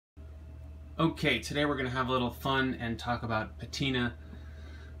Okay, today we're going to have a little fun and talk about patina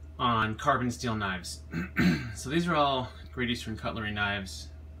on carbon steel knives. So these are all Great Eastern Cutlery knives,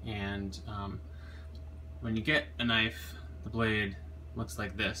 and when you get a knife, the blade looks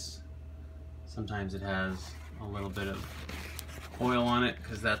like this. Sometimes it has a little bit of oil on it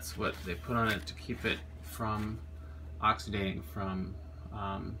because that's what they put on it to keep it from oxidating, from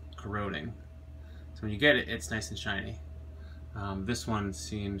corroding. So when you get it, it's nice and shiny. This one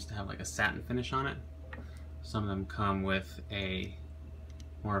seems to have like a satin finish on it. Some of them come with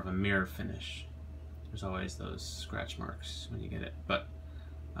more of a mirror finish. There's always those scratch marks when you get it, but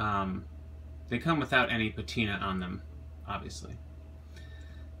they come without any patina on them, obviously.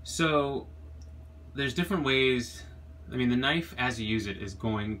 So there's different ways. I mean, the knife as you use it is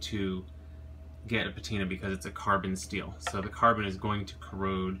going to get a patina because it's a carbon steel. So the carbon is going to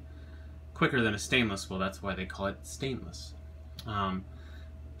corrode quicker than a stainless will. That's why they call it stainless.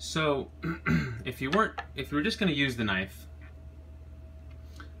 So if you were just going to use the knife,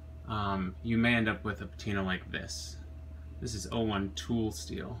 you may end up with a patina like this. This is 01 tool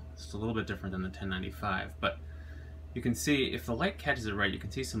steel. It's a little bit different than the 1095, but you can see, if the light catches it right, you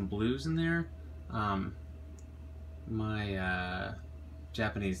can see some blues in there. My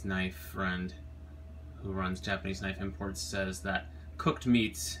Japanese knife friend who runs Japanese Knife Imports says that cooked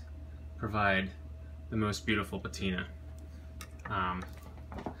meats provide the most beautiful patina.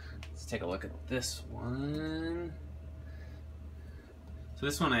 Let's take a look at this one. So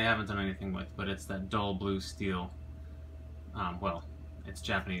this one I haven't done anything with, but it's that dull blue steel. Well, it's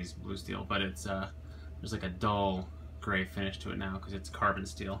Japanese blue steel, but it's there's like a dull gray finish to it now because it's carbon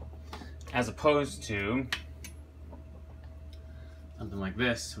steel, as opposed to something like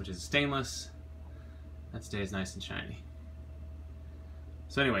this, which is stainless. That stays nice and shiny.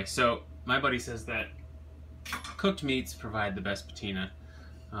 So anyway, so my buddy says that cooked meats provide the best patina.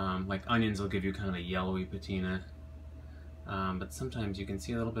 Like onions will give you kind of a yellowy patina, but sometimes you can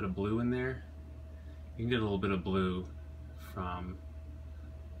see a little bit of blue in there. You can get a little bit of blue from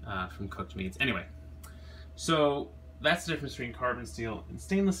cooked meats. Anyway, so that's the difference between carbon steel and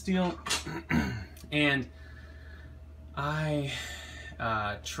stainless steel. And I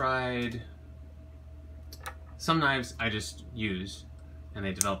tried some knives I just use, and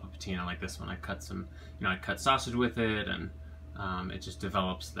they develop a patina like this one. I cut some, I cut sausage with it, and it just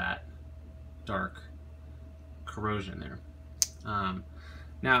develops that dark corrosion there.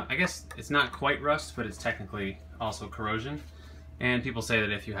 Now, I guess it's not quite rust, but it's technically also corrosion. And people say that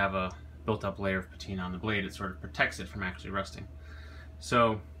if you have a built-up layer of patina on the blade, it sort of protects it from actually rusting.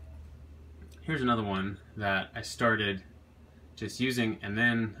 So here's another one that I started just using, and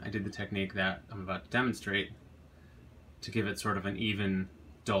then I did the technique that I'm about to demonstrate to give it sort of an even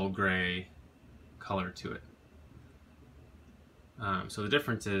dull gray color to it. So the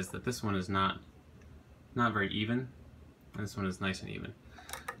difference is that this one is not very even, and this one is nice and even.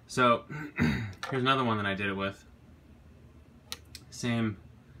 So here's another one that I did it with. Same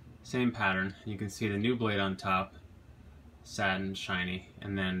pattern. You can see the new blade on top, satin, shiny,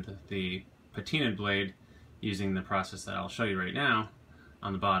 and then the patinaed blade, using the process that I'll show you right now,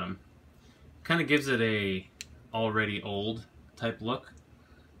 on the bottom. Kind of gives it a already old type look.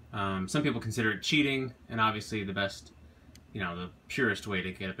 Some people consider it cheating, and obviously the best, the purest way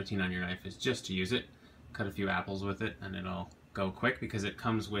to get a patina on your knife is just to use it. Cut a few apples with it and it'll go quick because it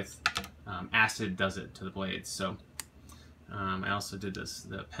comes with acid does it to the blades. So I also did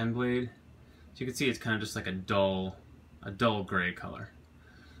the pen blade. So you can see it's kind of just like a dull gray color.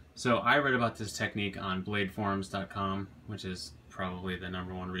 So I read about this technique on bladeforums.com, which is probably the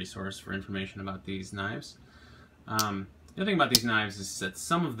 #1 resource for information about these knives. The other thing about these knives is that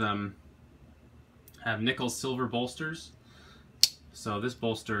some of them have nickel silver bolsters. So this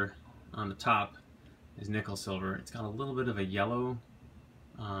bolster on the top is nickel silver. It's got a little bit of a yellow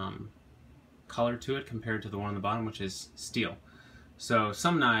color to it compared to the one on the bottom, which is steel. So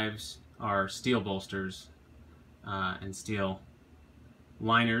some knives are steel bolsters and steel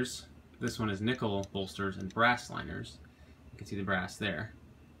liners. This one is nickel bolsters and brass liners. You can see the brass there.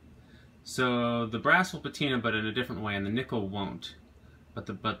 So the brass will patina, but in a different way, and the nickel won't. But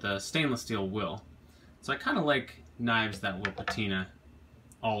the stainless steel will. So I kind of like knives that will patina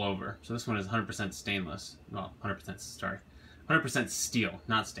all over. So this one is 100% stainless. Well, 100% steel,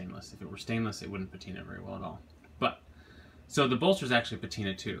 not stainless. If it were stainless, it wouldn't patina very well at all. But so the bolsters actually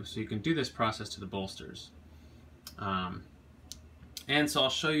patina too. So you can do this process to the bolsters. And so I'll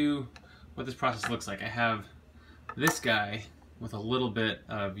show you what this process looks like. I have this guy with a little bit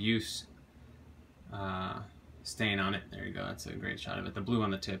of use stain on it. There you go, that's a great shot of it. The blue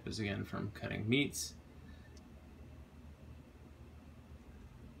on the tip is again from cutting meats.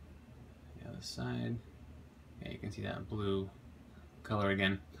 the side. Yeah, you can see that blue color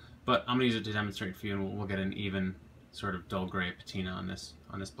again. But I'm gonna use it to demonstrate for you, and we'll get an even sort of dull gray patina on this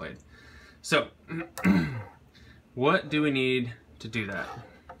blade. So, what do we need to do that?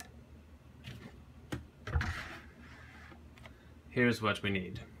 Here's what we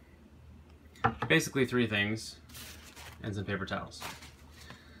need. Basically 3 things and some paper towels.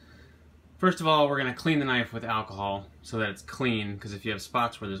 First of all, we're going to clean the knife with alcohol so that it's clean, because if you have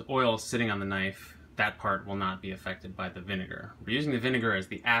spots where there's oil sitting on the knife, that part will not be affected by the vinegar. We're using the vinegar as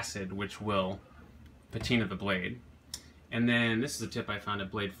the acid, which will patina the blade. And then, this is a tip I found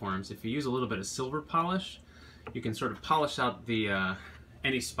at Blade Forums, if you use a little bit of silver polish, you can sort of polish out the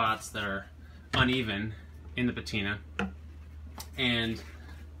any spots that are uneven in the patina, and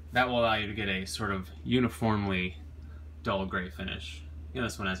that will allow you to get a sort of uniformly dull gray finish. You know,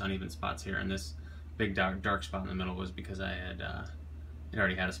 this one has uneven spots here, and this big dark spot in the middle was because I had it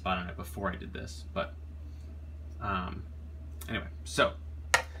already had a spot on it before I did this. But anyway, so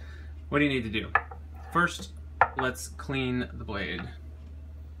what do you need to do? First, let's clean the blade.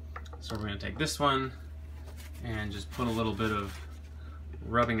 So we're going to take this one and just put a little bit of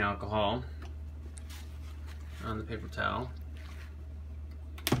rubbing alcohol on the paper towel,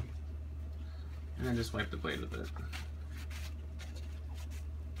 and then just wipe the blade with it.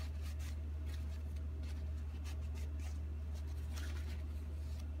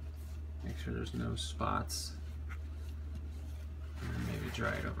 Make sure there's no spots. And maybe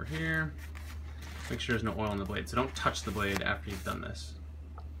dry it over here. Make sure there's no oil on the blade. So don't touch the blade after you've done this.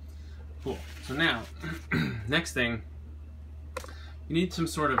 Cool. So now, next thing, you need some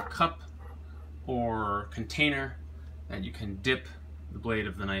sort of cup or container that you can dip the blade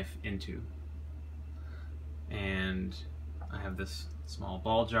of the knife into. And I have this small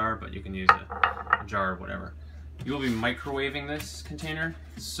ball jar, but you can use a jar or whatever. You will be microwaving this container,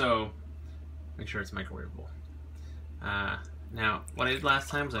 so make sure it's microwavable. Now, what I did last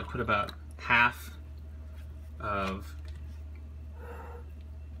time was I put about half of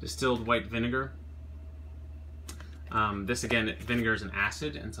distilled white vinegar. This again, vinegar is an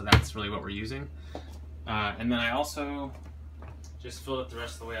acid, and so that's really what we're using. And then I also just filled it the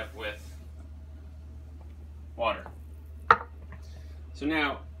rest of the way up with water. So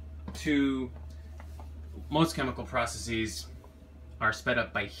now, most chemical processes are sped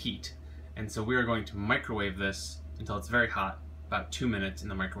up by heat, and so we are going to microwave this until it's very hot, about 2 minutes in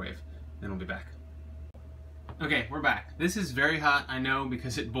the microwave, then we'll be back. Okay, we're back. This is very hot, I know,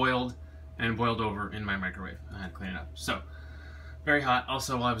 because it boiled and boiled over in my microwave. I had to clean it up. So, very hot.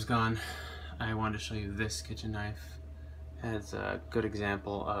 Also, while I was gone, I wanted to show you this kitchen knife. It has a good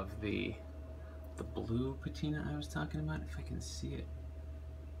example of the blue patina I was talking about, if I can see it.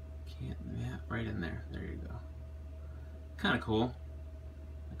 Can't, yeah, right in there. There you go. Kind of cool.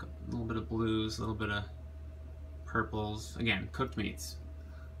 Like a little bit of blues, a little bit of purples. Again, cooked meats.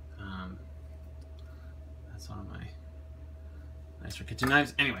 That's one of my nicer kitchen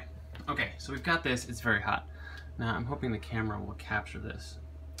knives. Anyway, okay, so we've got this. It's very hot. Now I'm hoping the camera will capture this.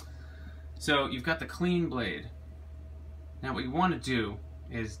 So you've got the clean blade. Now what you want to do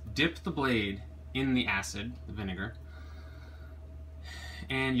is dip the blade in the acid, the vinegar,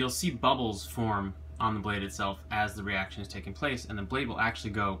 and you'll see bubbles form on the blade itself as the reaction is taking place, and the blade will actually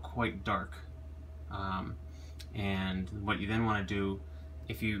go quite dark. And what you then want to do,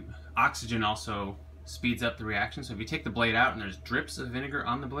 oxygen also speeds up the reaction, so if you take the blade out and there's drips of vinegar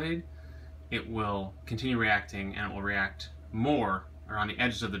on the blade, it will continue reacting, and it will react more around the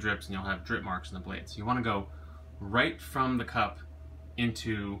edges of the drips, and you'll have drip marks on the blade. So you want to go right from the cup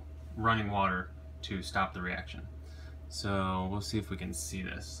into running water to stop the reaction. So we'll see if we can see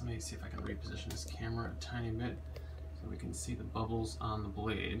this. Let me see if I can reposition this camera a tiny bit so we can see the bubbles on the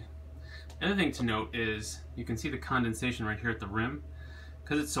blade. The other thing to note is you can see the condensation right here at the rim.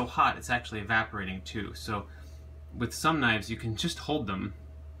 Because it's so hot, it's actually evaporating too. So with some knives, you can just hold them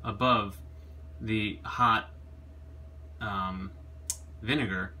above the hot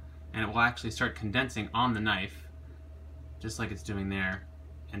vinegar, and it will actually start condensing on the knife, just like it's doing there,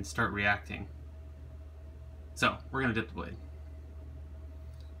 and start reacting. So we're going to dip the blade.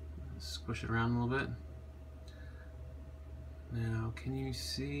 Squish it around a little bit. Now, can you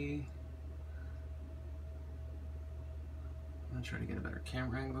see? I'm going to try to get a better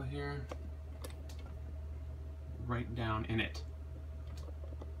camera angle here. Right down in it.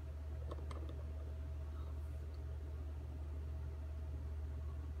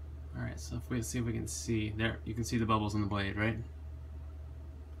 Alright, so if we see if we can see, there, you can see the bubbles on the blade, right?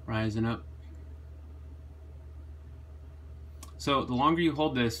 Rising up. So the longer you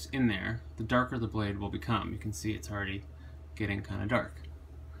hold this in there, the darker the blade will become. You can see it's already getting kind of dark.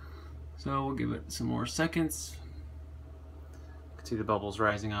 So we'll give it some more seconds. You can see the bubbles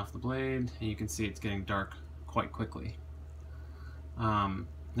rising off the blade, and you can see it's getting dark quite quickly. Now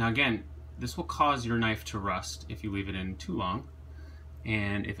again, this will cause your knife to rust if you leave it in too long,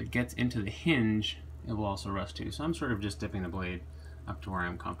 and if it gets into the hinge, it will also rust too. So I'm sort of just dipping the blade up to where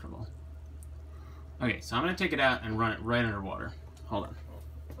I'm comfortable. Okay, so I'm going to take it out and run it right under water. Hold on.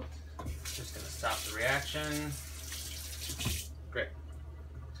 Just going to stop the reaction. Great.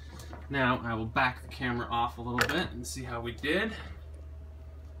 Now I will back the camera off a little bit and see how we did.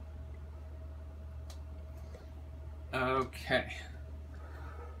 Okay.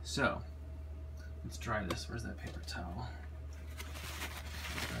 So, let's dry this. Where's that paper towel?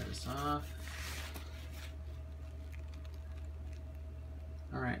 Dry this off.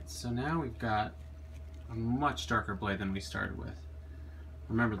 Alright, so now we've got a much darker blade than we started with.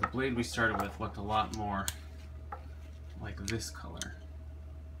 Remember, the blade we started with looked a lot more like this color.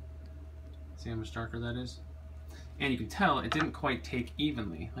 See how much darker that is? And you can tell it didn't quite take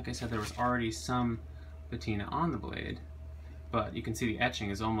evenly. Like I said, there was already some patina on the blade, but you can see the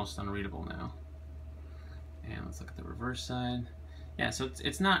etching is almost unreadable now. And let's look at the reverse side. Yeah, so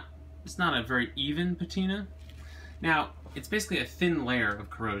it's not a very even patina. Now, it's basically a thin layer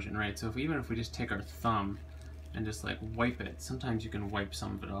of corrosion, right? So even if we just take our thumb and just like wipe it, sometimes you can wipe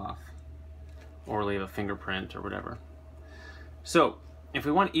some of it off or leave a fingerprint or whatever. So if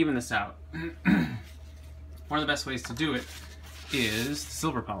we want to even this out, one of the best ways to do it is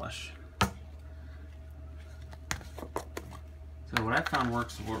silver polish. So what I found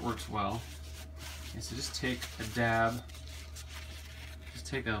works well is to just take a dab, just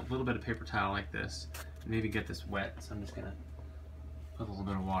take a little bit of paper towel like this, and maybe get this wet. So I'm just gonna put a little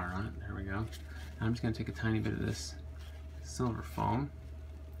bit of water on it. There we go. And I'm just gonna take a tiny bit of this silver foam,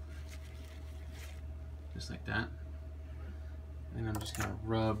 just like that. And I'm just gonna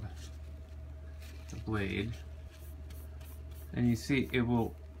rub the blade, and you see it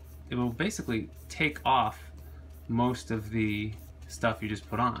will basically take off most of the stuff you just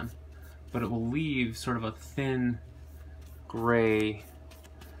put on, but it will leave sort of a thin gray,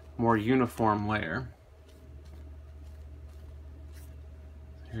 more uniform layer.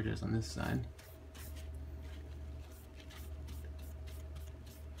 Here it is on this side.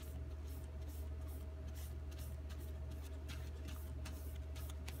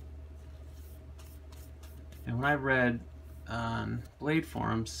 And what I read on blade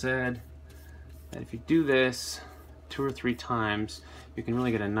forums said that if you do this 2 or 3 times, you can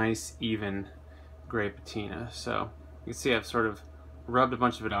really get a nice even gray patina. So you can see I've sort of rubbed a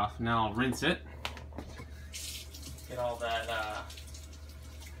bunch of it off. Now I'll rinse it, get all that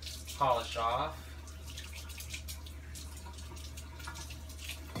polish off.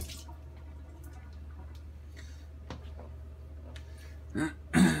 And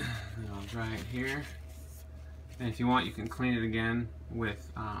I'll dry it here. And if you want, you can clean it again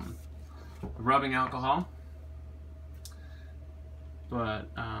with rubbing alcohol. But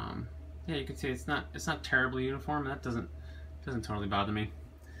yeah, you can see it's not terribly uniform. That doesn't totally bother me.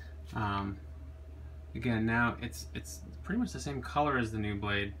 Again, now it's pretty much the same color as the new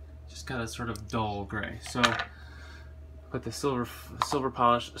blade, just got a sort of dull gray. So put the silver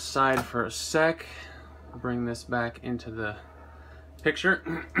polish aside for a sec. Bring this back into the picture.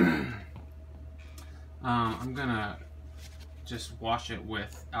 I'm gonna just wash it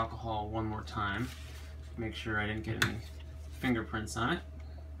with alcohol one more time. Make sure I didn't get any fingerprints on it.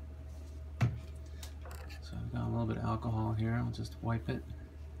 So I've got a little bit of alcohol here. I'll just wipe it.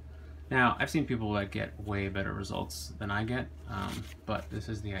 Now, I've seen people that get way better results than I get, but this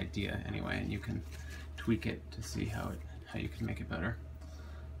is the idea anyway, and you can tweak it to see how you can make it better.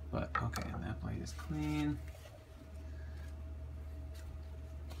 But okay, that blade is clean.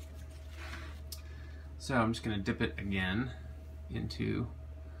 So I'm just going to dip it again into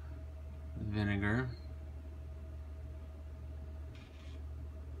vinegar.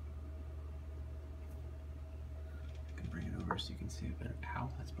 I can bring it over so you can see it better. Ow,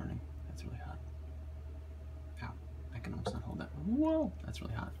 that's burning. That's really hot. Ow, I can almost not hold that. Whoa, that's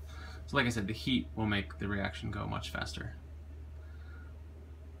really hot. So like I said, the heat will make the reaction go much faster.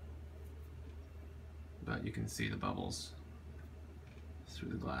 But you can see the bubbles through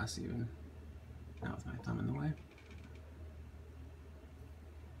the glass even. Now with my thumb in the way.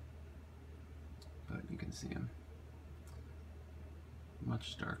 But you can see them.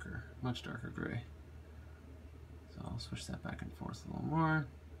 Much darker gray. So I'll switch that back and forth a little more.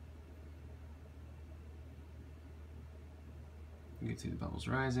 You can see the bubbles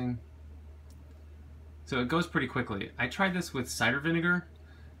rising. So it goes pretty quickly. I tried this with cider vinegar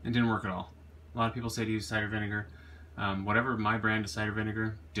and didn't work at all. A lot of people say to use cider vinegar. Whatever my brand of cider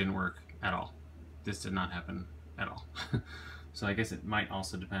vinegar didn't work. at all. This did not happen at all. So I guess it might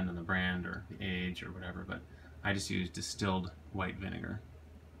also depend on the brand or the age or whatever, but I just used distilled white vinegar.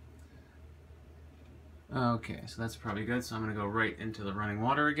 Okay, so that's probably good. So I'm gonna go right into the running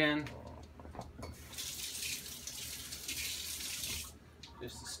water again.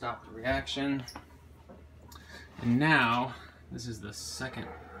 Just to stop the reaction. And now, this is the second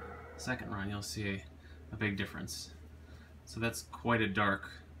run, you'll see a big difference. So that's quite a dark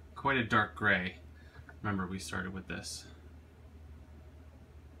gray. Remember, we started with this.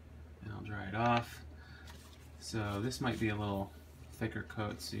 And I'll dry it off. So this might be a little thicker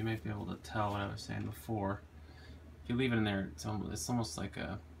coat, so you might be able to tell what I was saying before. If you leave it in there, it's almost like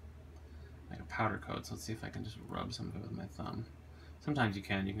a powder coat. So let's see if I can just rub some of it with my thumb. Sometimes you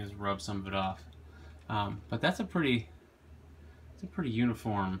can just rub some of it off. But that's a pretty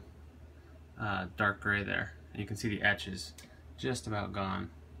uniform dark gray there. And you can see the etch is just about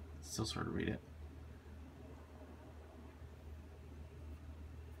gone. Still sort of read it.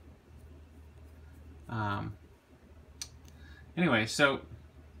 Anyway, so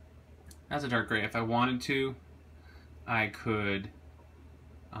that's a dark gray. If I wanted to, I could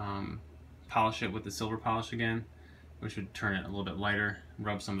polish it with the silver polish again, which would turn it a little bit lighter,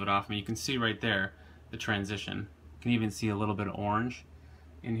 rub some of it off. I mean, you can see right there the transition. You can even see a little bit of orange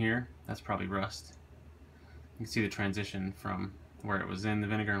in here. That's probably rust. You can see the transition from where it was in the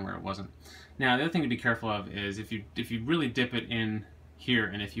vinegar and where it wasn't. Now, the other thing to be careful of is if you really dip it in here,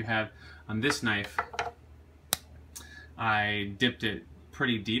 and if you have on this knife, I dipped it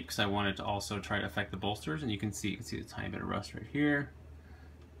pretty deep because I wanted to also try to affect the bolsters, and you can see a tiny bit of rust right here,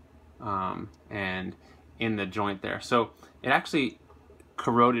 and in the joint there. So it actually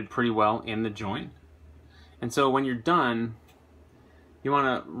corroded pretty well in the joint. And so when you're done, you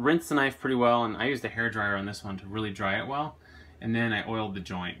want to rinse the knife pretty well, and I used a hairdryer on this one to really dry it well, and then I oiled the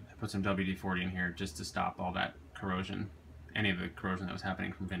joint. I put some WD-40 in here just to stop all that corrosion, any of the corrosion that was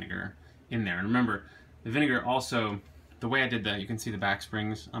happening from vinegar in there. And remember, the vinegar also, the way I did that, you can see the back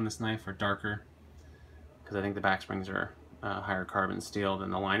springs on this knife are darker, because I think the back springs are higher carbon steel than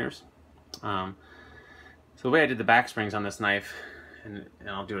the liners. So the way I did the back springs on this knife, and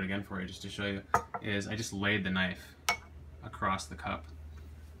I'll do it again for you just to show you, is I just laid the knife across the cup.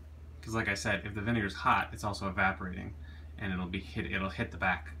 Because like I said, if the vinegar's hot, it's also evaporating, and it'll hit the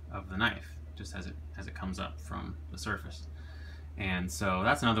back of the knife just as it comes up from the surface. And so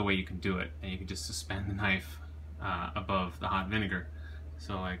that's another way you can do it, and you can just suspend the knife above the hot vinegar.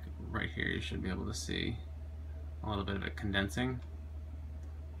 So like right here, you should be able to see a little bit of it condensing.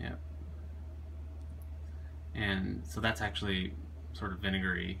 Yep. And so that's actually sort of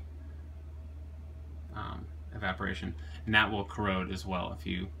vinegary evaporation, and that will corrode as well. If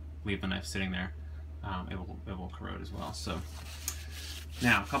you leave the knife sitting there, it will corrode as well. So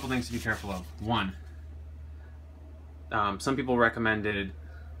now, a couple things to be careful of. One, some people recommended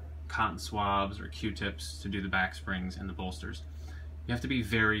cotton swabs or Q-tips to do the back springs and the bolsters. You have to be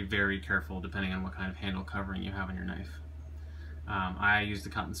very, very careful depending on what kind of handle covering you have on your knife. I used the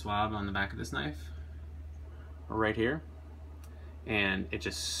cotton swab on the back of this knife, right here, and it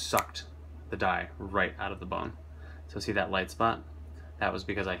just sucked the dye right out of the bone. So see that light spot? That was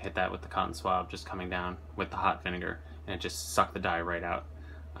because I hit that with the cotton swab just coming down with the hot vinegar, and it just sucked the dye right out.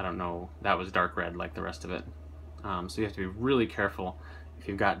 I don't know, that was dark red like the rest of it. So you have to be really careful if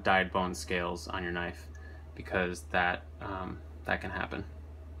you've got dyed bone scales on your knife, because that can happen.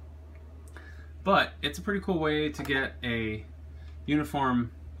 But it's a pretty cool way to get a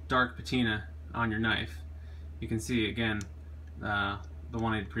uniform dark patina on your knife. You can see again the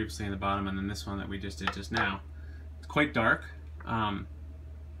one I did previously in the bottom, and then this one that we just did just now. It's quite dark, and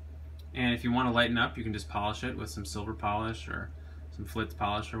if you want to lighten up, you can just polish it with some silver polish or some Flitz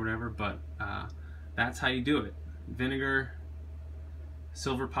polish or whatever, but that's how you do it. Vinegar,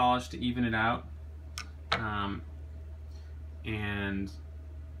 silver polish to even it out, and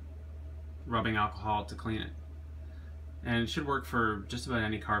rubbing alcohol to clean it. And it should work for just about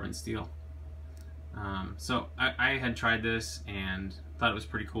any carbon steel. So I had tried this and thought it was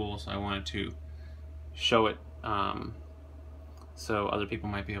pretty cool, so I wanted to show it so other people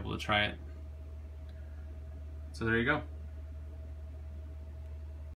might be able to try it. So there you go.